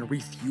the man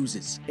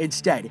refuses.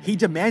 Instead, he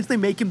demands they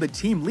make him the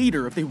team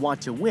leader if they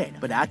want to win,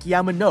 but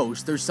Akiyama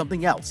knows there's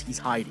something else he's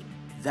hiding.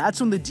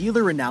 That's when the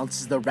dealer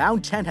announces the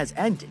round 10 has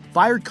ended.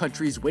 Fire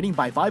Country is winning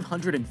by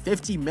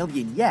 550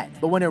 million yen,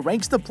 but when it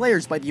ranks the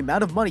players by the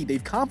amount of money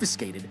they've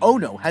confiscated,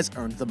 Ono has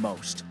earned the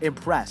most.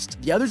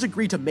 Impressed, the others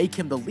agree to make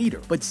him the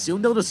leader, but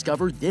soon they'll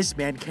discover this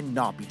man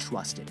cannot be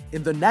trusted.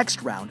 In the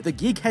next round, the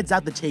geek heads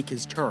out to take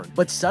his turn,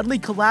 but suddenly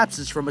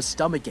collapses from a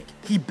stomachache.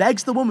 He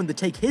begs the woman to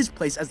take his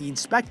place as the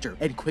inspector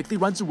and quickly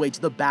runs away to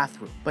the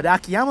bathroom, but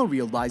Akiyama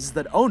realizes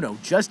that Ono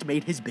just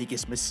made his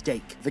biggest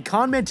mistake. The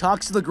con man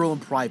talks to the girl in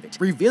private,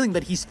 revealing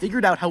that he's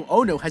figured out how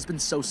Ono has been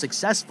so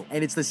successful,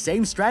 and it's the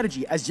same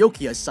strategy as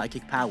Yokiya's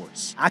psychic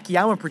powers.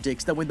 Akiyama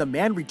predicts that when the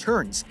man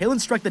returns, he'll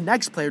instruct the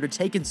next player to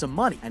take in some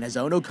money, and as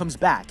Ono comes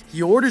back,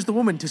 he orders the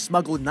woman to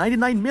smuggle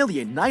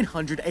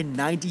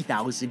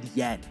 99,990,000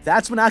 yen.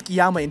 That's when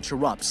Akiyama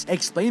interrupts,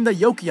 explaining that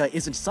Yokiya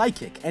isn't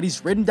psychic, and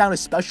he's written down a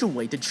special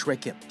way to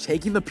trick him.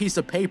 Taking the piece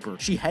of paper,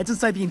 she heads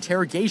inside the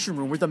interrogation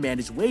room where the man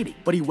is waiting,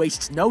 but he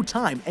wastes no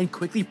time and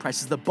quickly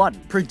presses the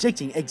button,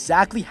 predicting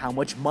exactly how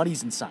much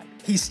money's inside.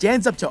 He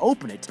stands up to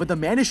open it, but the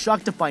man is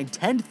shocked to find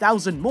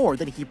 10,000 more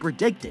than he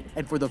predicted,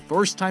 and for the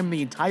first time in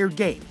the entire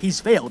game, he's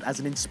failed as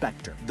an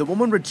inspector. The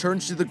woman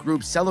returns to the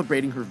group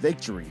celebrating her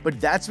victory, but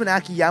that's when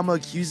Akiyama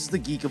accuses the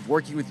geek of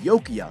working with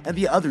Yokiya, and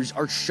the others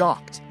are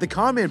shocked. The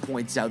conman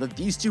points out that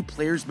these two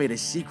players made a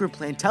secret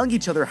plan telling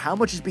each other how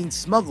much is being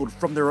smuggled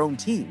from their own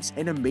teams,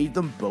 and it made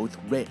them both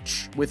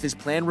rich. With his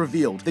plan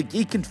revealed, the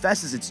geek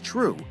confesses it's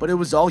true, but it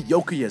was all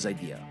Yokiya's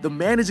idea. The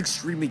man is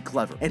extremely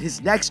clever, and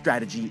his next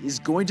strategy is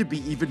going to be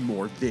even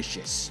more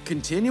vicious.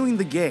 Continuing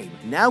the game,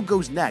 Now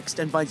goes next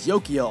and finds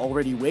Yokiya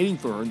already waiting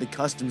for her in the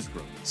customs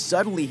room.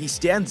 Suddenly, he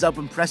stands up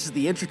and presses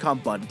the intercom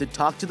button to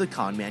talk to the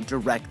conman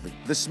directly.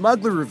 The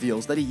smuggler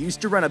reveals that he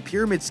used to run a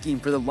pyramid scheme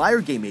for the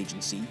Liar Game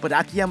Agency, but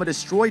Akiyama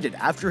destroyed it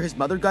after his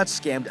mother got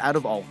scammed out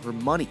of all her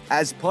money.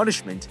 As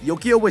punishment,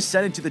 Yokiya was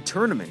sent into the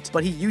tournament,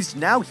 but he used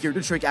Now here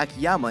to trick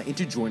Akiyama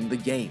into joining the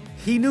game.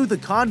 He knew the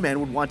conman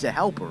would want to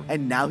help her,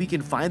 and now he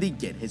can finally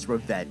get his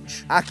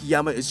revenge.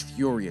 Akiyama is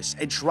furious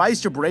and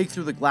tries to break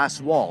through the glass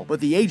wall,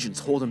 but the agents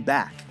hold him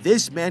back.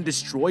 This man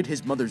destroyed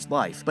his mother's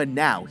life, but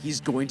now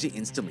he's going to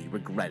instantly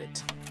regret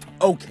it.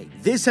 Okay,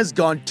 this has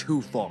gone too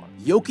far.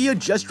 Yokiya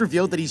just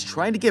revealed that he's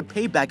trying to get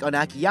payback on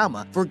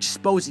Akiyama for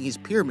exposing his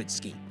pyramid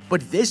scheme.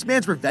 But this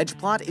man's revenge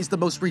plot is the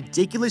most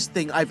ridiculous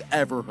thing I've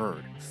ever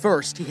heard.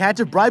 First, he had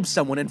to bribe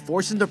someone and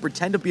force him to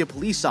pretend to be a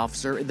police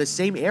officer in the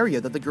same area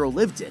that the girl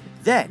lived in.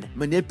 Then,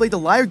 manipulate the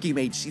Liar Game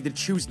Agency to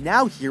choose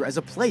Now here as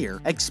a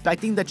player,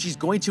 expecting that she's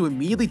going to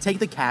immediately take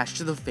the cash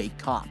to the fake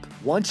cop.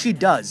 Once she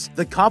does,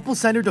 the cop will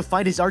send her to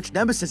find his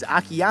arch-nemesis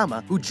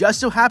Akiyama, who just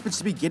so happens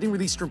to be getting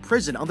released from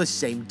prison on the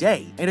same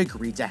day, and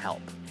agree to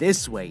help.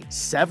 This way,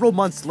 several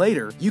months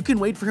later, you can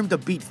wait for him to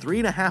beat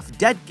 3.5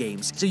 debt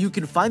games so you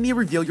can finally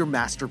reveal your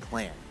master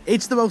plan.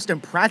 It's the most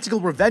impractical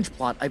revenge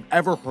plot I've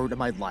ever heard in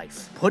my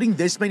life. Putting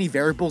this many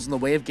variables in the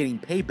way of getting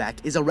payback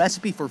is a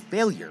recipe for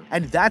failure,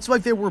 and that's why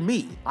if it were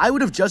me, I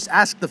would have just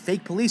asked the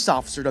fake police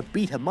officer to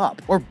beat him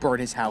up or burn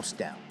his house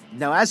down.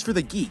 Now as for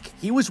the geek,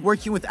 he was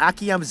working with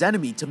Akiyama's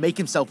enemy to make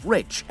himself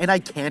rich, and I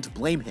can't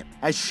blame him.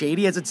 As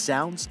shady as it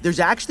sounds, there's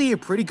actually a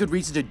pretty good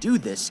reason to do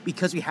this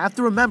because we have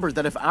to remember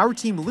that if our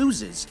team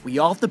loses, we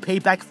all have to pay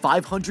back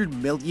 500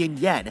 million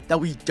yen that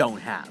we don't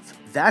have.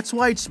 That's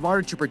why it's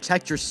smarter to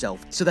protect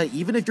yourself so that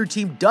even if your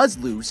team does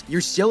lose,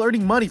 you're still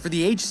earning money for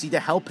the agency to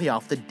help pay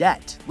off the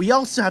debt. We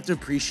also have to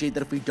appreciate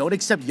that if we don't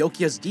accept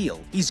Yokiya's deal,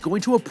 he's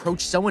going to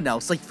approach someone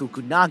else like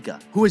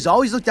Fukunaga, who has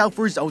always looked out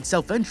for his own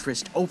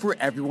self-interest over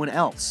everyone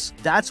else.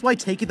 That's why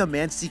taking the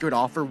man's secret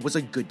offer was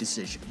a good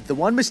decision. The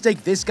one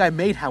mistake this guy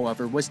made,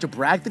 however, was to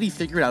brag that he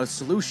figured out a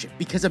solution,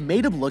 because it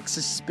made him look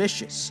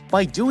suspicious.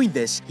 By doing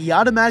this, he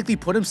automatically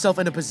put himself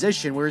in a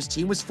position where his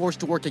team was forced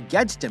to work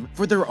against him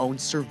for their own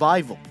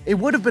survival.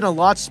 It would have been a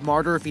lot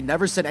smarter if he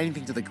never said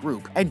anything to the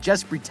group and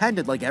just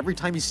pretended like every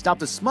time he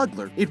stopped a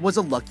smuggler, it was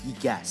a lucky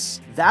guess.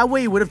 That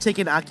way, it would have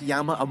taken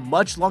Akiyama a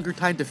much longer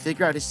time to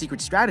figure out his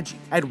secret strategy,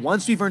 and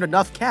once we've earned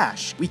enough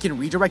cash, we can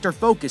redirect our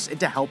focus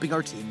into helping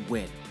our team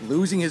win.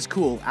 Losing his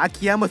cool,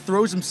 Akiyama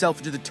throws himself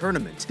into the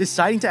tournament,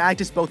 deciding to act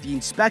as both the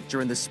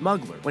inspector and the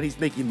smuggler when he's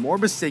making more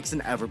mistakes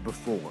than ever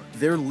before.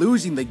 They're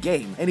losing the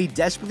game, and he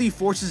desperately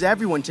forces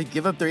everyone to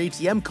give up their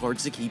ATM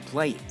cards to keep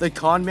playing. The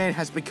con man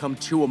has become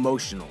too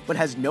emotional, but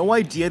has no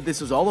idea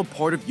this was all a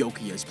part of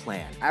Yokiya's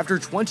plan. After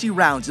 20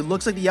 rounds, it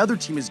looks like the other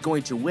team is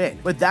going to win,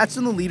 but that's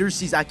when the leader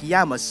sees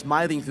Akiyama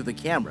smiling through the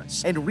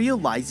cameras and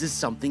realizes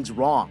something's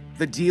wrong.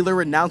 The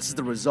dealer announces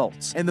the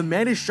results, and the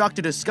man is shocked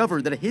to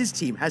discover that his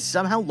team has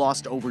somehow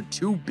lost over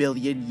 2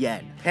 billion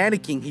yen.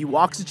 Panicking, he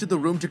walks into the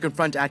room to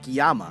confront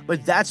Akiyama,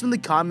 but that's when the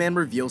con man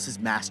reveals his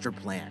master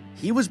plan.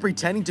 He was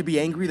pretending to be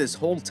angry this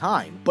whole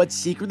time, but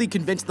secretly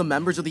convinced the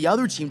members of the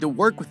other team to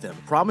work with him,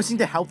 promising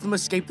to help them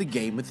escape the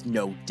game with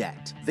no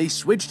debt. They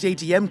switched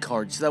ATM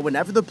cards so that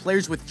whenever the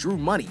players withdrew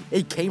money,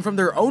 it came from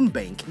their own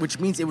bank, which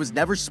means it was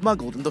never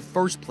smuggled in the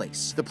first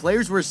place. The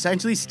players were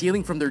essentially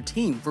stealing from their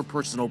team for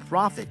personal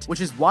profit,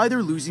 which is why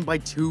they're losing by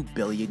 2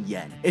 billion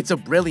yen. It's a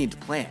brilliant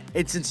plan,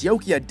 and since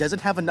Yokiya doesn't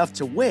have enough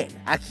to win,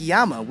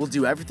 Akiyama will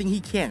do everything he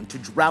can to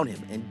drown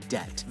him in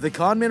debt. The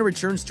con man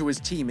returns to his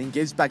team and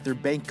gives back their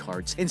bank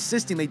cards and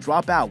insisting they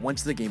drop out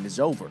once the game is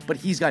over, but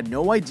he's got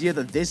no idea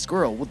that this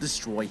girl will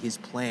destroy his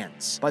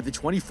plans. By the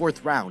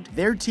 24th round,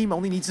 their team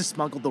only needs to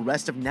smuggle the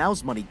rest of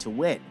Nao's money to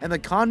win, and the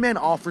con man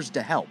offers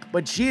to help,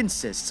 but she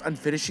insists on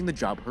finishing the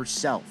job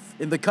herself.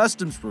 In the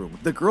customs room,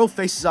 the girl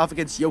faces off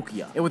against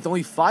Yokiya, and with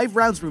only 5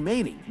 rounds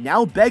remaining,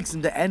 Nao begs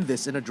him to end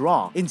this in a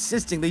draw,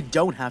 insisting they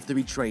don't have to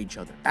betray each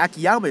other.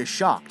 Akiyama is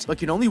shocked, but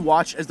can only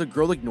watch as the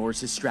girl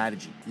ignores his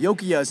strategy.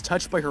 Yokiya is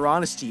touched by her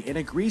honesty and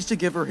agrees to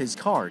give her his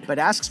card, but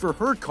asks for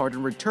her card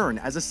in return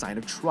as a sign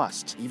of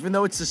trust. Even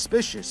though it's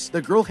suspicious,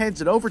 the girl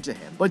hands it over to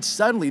him, but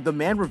suddenly the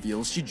man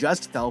reveals she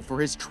just fell for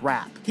his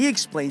trap. He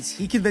explains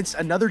he convinced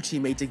another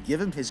teammate to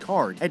give him his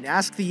card and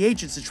ask the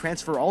agents to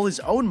transfer all his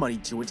own money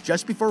to it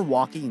just before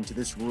walking into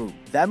this room.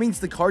 That means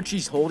the card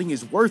she's holding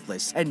is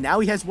worthless, and now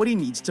he has what he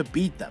needs to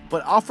beat them,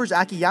 but offers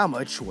Akiyama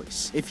a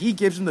choice. If he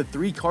gives him the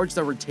 3 cards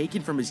that were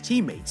taken from his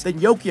teammates, then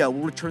Yokiya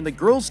will return the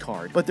girl's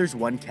card, but there's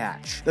one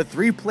catch. The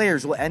 3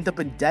 players will end up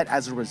in debt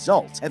as a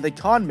result, and the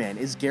con man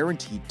is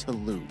guaranteed to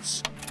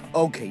lose.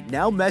 Okay,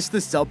 now mess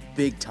this up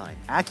big time.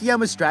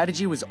 Akiyama's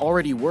strategy was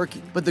already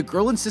working, but the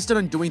girl insisted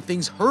on doing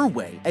things her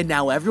way, and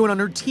now everyone on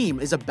her team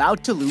is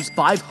about to lose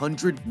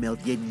 500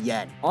 million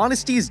yen.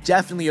 Honesty is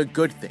definitely a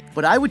good thing,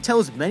 but I would tell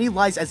as many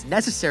lies as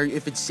necessary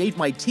if it saved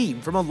my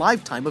team from a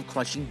lifetime of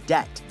crushing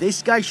debt.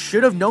 This guy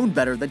should have known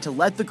better than to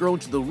let the girl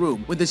into the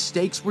room when the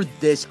stakes were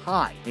this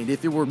high, and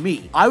if it were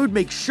me, I would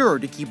make sure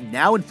to keep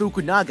Nao and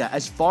Fukunaga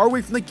as far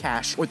away from the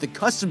cash or the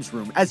customs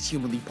room as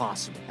humanly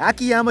possible.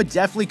 Akiyama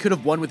definitely could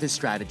have won with his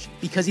strategy,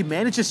 because he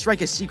managed to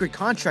strike a secret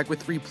contract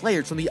with 3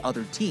 players from the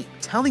other team,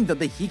 telling them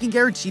that he can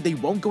guarantee they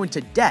won't go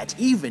into debt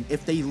even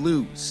if they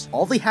lose.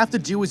 All they have to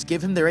do is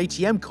give him their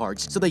ATM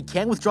cards so they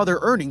can't withdraw their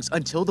earnings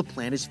until the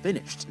plan is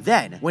finished.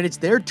 Then, when it's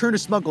their turn to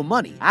smuggle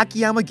money,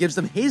 Akiyama gives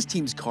them his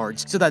team's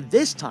cards so that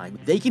this time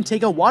they can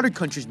take out Water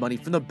Country's money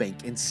from the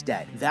bank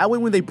instead. That way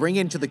when they bring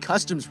it into the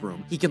customs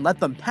room, he can let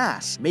them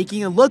pass,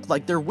 making it look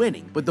like they're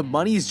winning, but the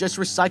money is just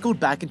recycled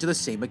back into the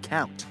same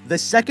account. The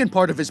second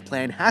part of his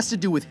plan has to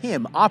do with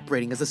him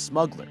operating as a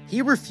smuggler.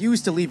 He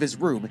refused to leave his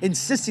room,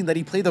 insisting that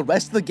he play the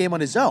rest of the game on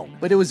his own,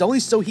 but it was only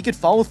so he could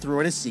follow through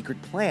on his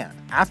secret plan.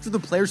 After the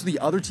players of the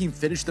other team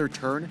finished their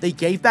turn, they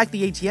gave back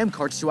the ATM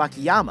cards to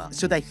Akiyama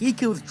so that he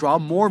could withdraw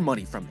more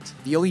money from it.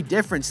 The only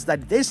difference is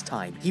that this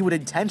time, he would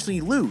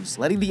intentionally lose,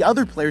 letting the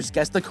other players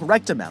guess the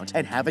correct amount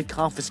and have it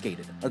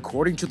confiscated.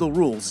 According to the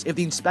rules, if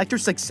the inspector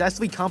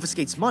successfully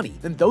confiscates money,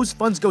 then those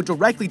funds go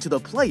directly to the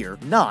player,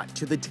 not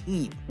to the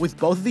team. With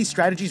both of these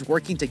strategies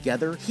working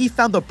together, he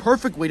found the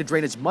perfect way to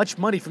drain as much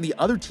money from the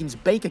other team's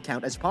bank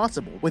account as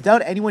possible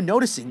without anyone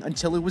noticing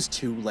until it was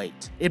too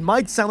late. It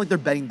might sound like they're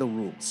bending the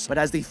rules, but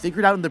as they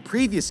figured out in the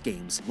previous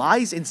games,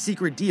 lies and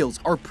secret deals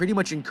are pretty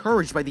much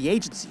encouraged by the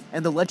agency,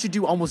 and they'll let you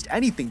do almost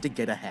anything to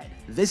get ahead.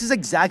 This is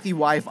exactly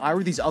why if I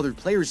were these other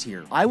players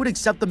here, I would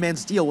accept the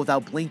man's deal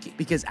without blinking,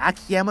 because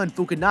Akiyama and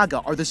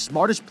Fukunaga are the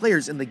smartest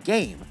players in the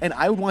game, and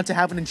I would want to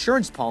have an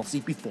insurance policy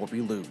before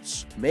we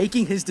lose.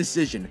 Making his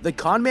decision, the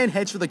con man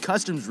heads for the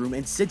customs room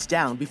and sits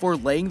down before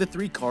laying the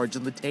 3 cards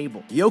on the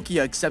table.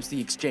 Yokiya accepts the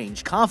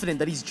exchange, confident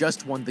that he's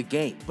just won the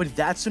game, but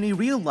that's when he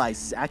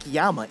realizes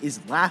Akiyama is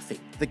laughing.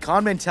 The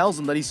conman tells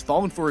him that he's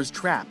fallen for his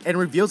trap and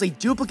reveals a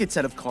duplicate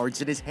set of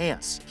cards in his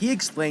hands. He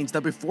explains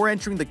that before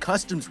entering the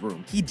customs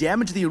room, he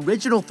damaged the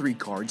original 3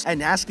 cards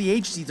and asked the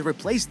agency to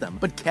replace them,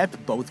 but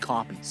kept both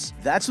copies.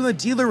 That's when the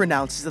dealer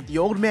announces that the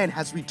old man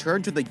has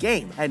returned to the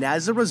game, and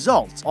as a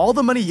result, all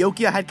the money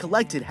Yokiya had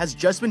collected has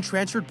just been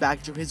transferred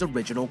back to his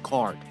original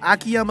card.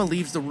 Akiyama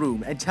leaves the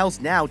room and tells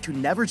Nao to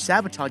never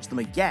sabotage them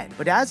again,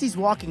 but as he's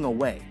walking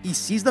away, he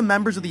sees the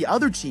members of the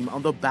other team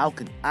on the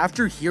balcony.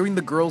 After hearing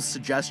the girl's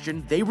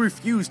suggestion, they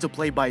refuse to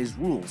play by his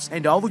rules,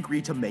 and all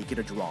agree to make it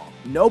a draw.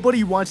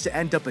 Nobody wants to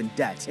end up in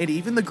debt, and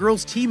even the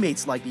girl's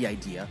teammates like the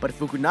idea, but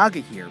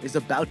Fukunaga here is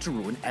about to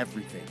ruin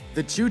everything.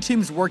 The 2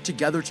 teams work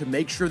together to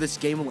make sure this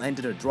game will end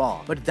in a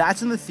draw, but that's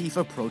when the thief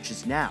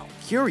approaches Nao.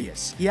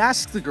 Curious, he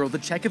asks the girl to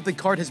check if the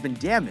card has been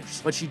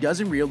damaged, but she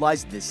doesn't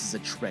realize this is a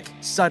trick.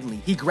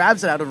 Suddenly, he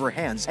grabs it out of her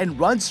hands and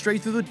runs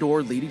straight through the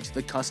door leading to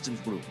the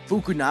customs room.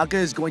 Fukunaga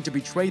is going to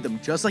betray them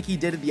just like he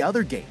did in the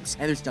other games,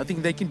 and there's nothing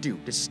they can do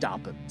to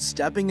stop him.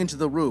 Stepping into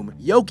the room,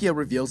 Yokiya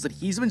reveals that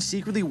he's been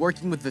secretly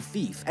working with the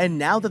thief, and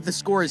now that the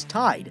score is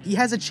tied, he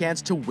has a chance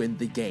to win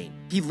the game.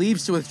 He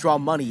leaves to withdraw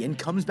money and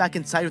comes back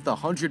inside with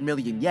 100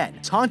 million yen,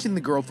 taunting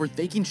the girl for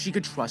thinking she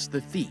could trust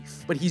the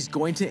thief, but he's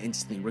going to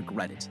instantly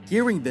regret it.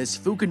 Hearing this,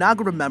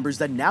 Fukunaga remembers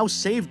that Nao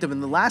saved him in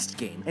the last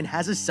game and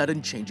has a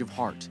sudden change of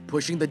heart.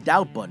 Pushing the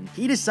doubt button,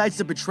 he decides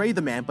to betray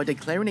the man by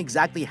declaring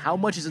exactly how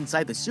much is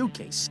inside the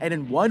suitcase, and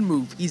in one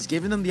move, he's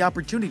given them the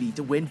opportunity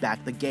to win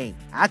back the game.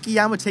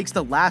 Akiyama takes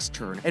the last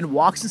turn and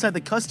walks inside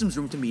the customs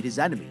room to meet his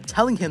enemy,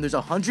 telling him there's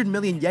 100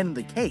 million yen in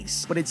the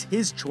case, but it's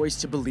his choice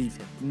to believe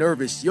him.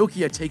 Nervous,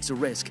 Yokiya takes a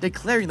risk,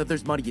 declaring that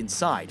there's money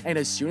inside, and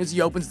as soon as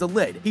he opens the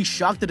lid, he's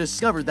shocked to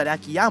discover that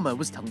Akiyama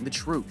was telling the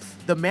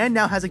truth. The man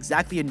now has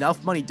exactly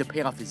enough money to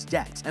pay off his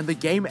debt, and the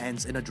game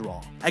ends in a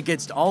draw.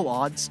 Against all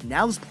odds,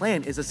 Now's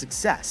plan is a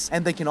success,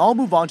 and they can all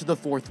move on to the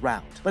 4th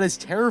round. But as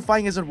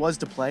terrifying as it was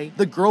to play,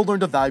 the girl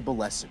learned a valuable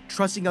lesson.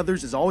 Trusting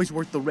others is always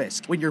worth the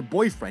risk when your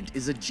boyfriend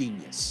is a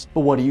genius.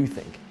 But what do you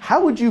think?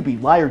 How would you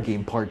beat Liar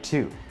Game Part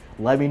 2?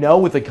 Let me know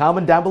with a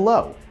comment down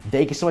below.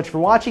 Thank you so much for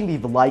watching,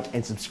 leave a like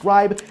and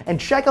subscribe, and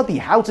check out the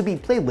How to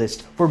Beat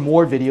playlist for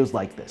more videos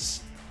like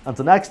this.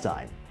 Until next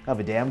time, have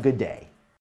a damn good day.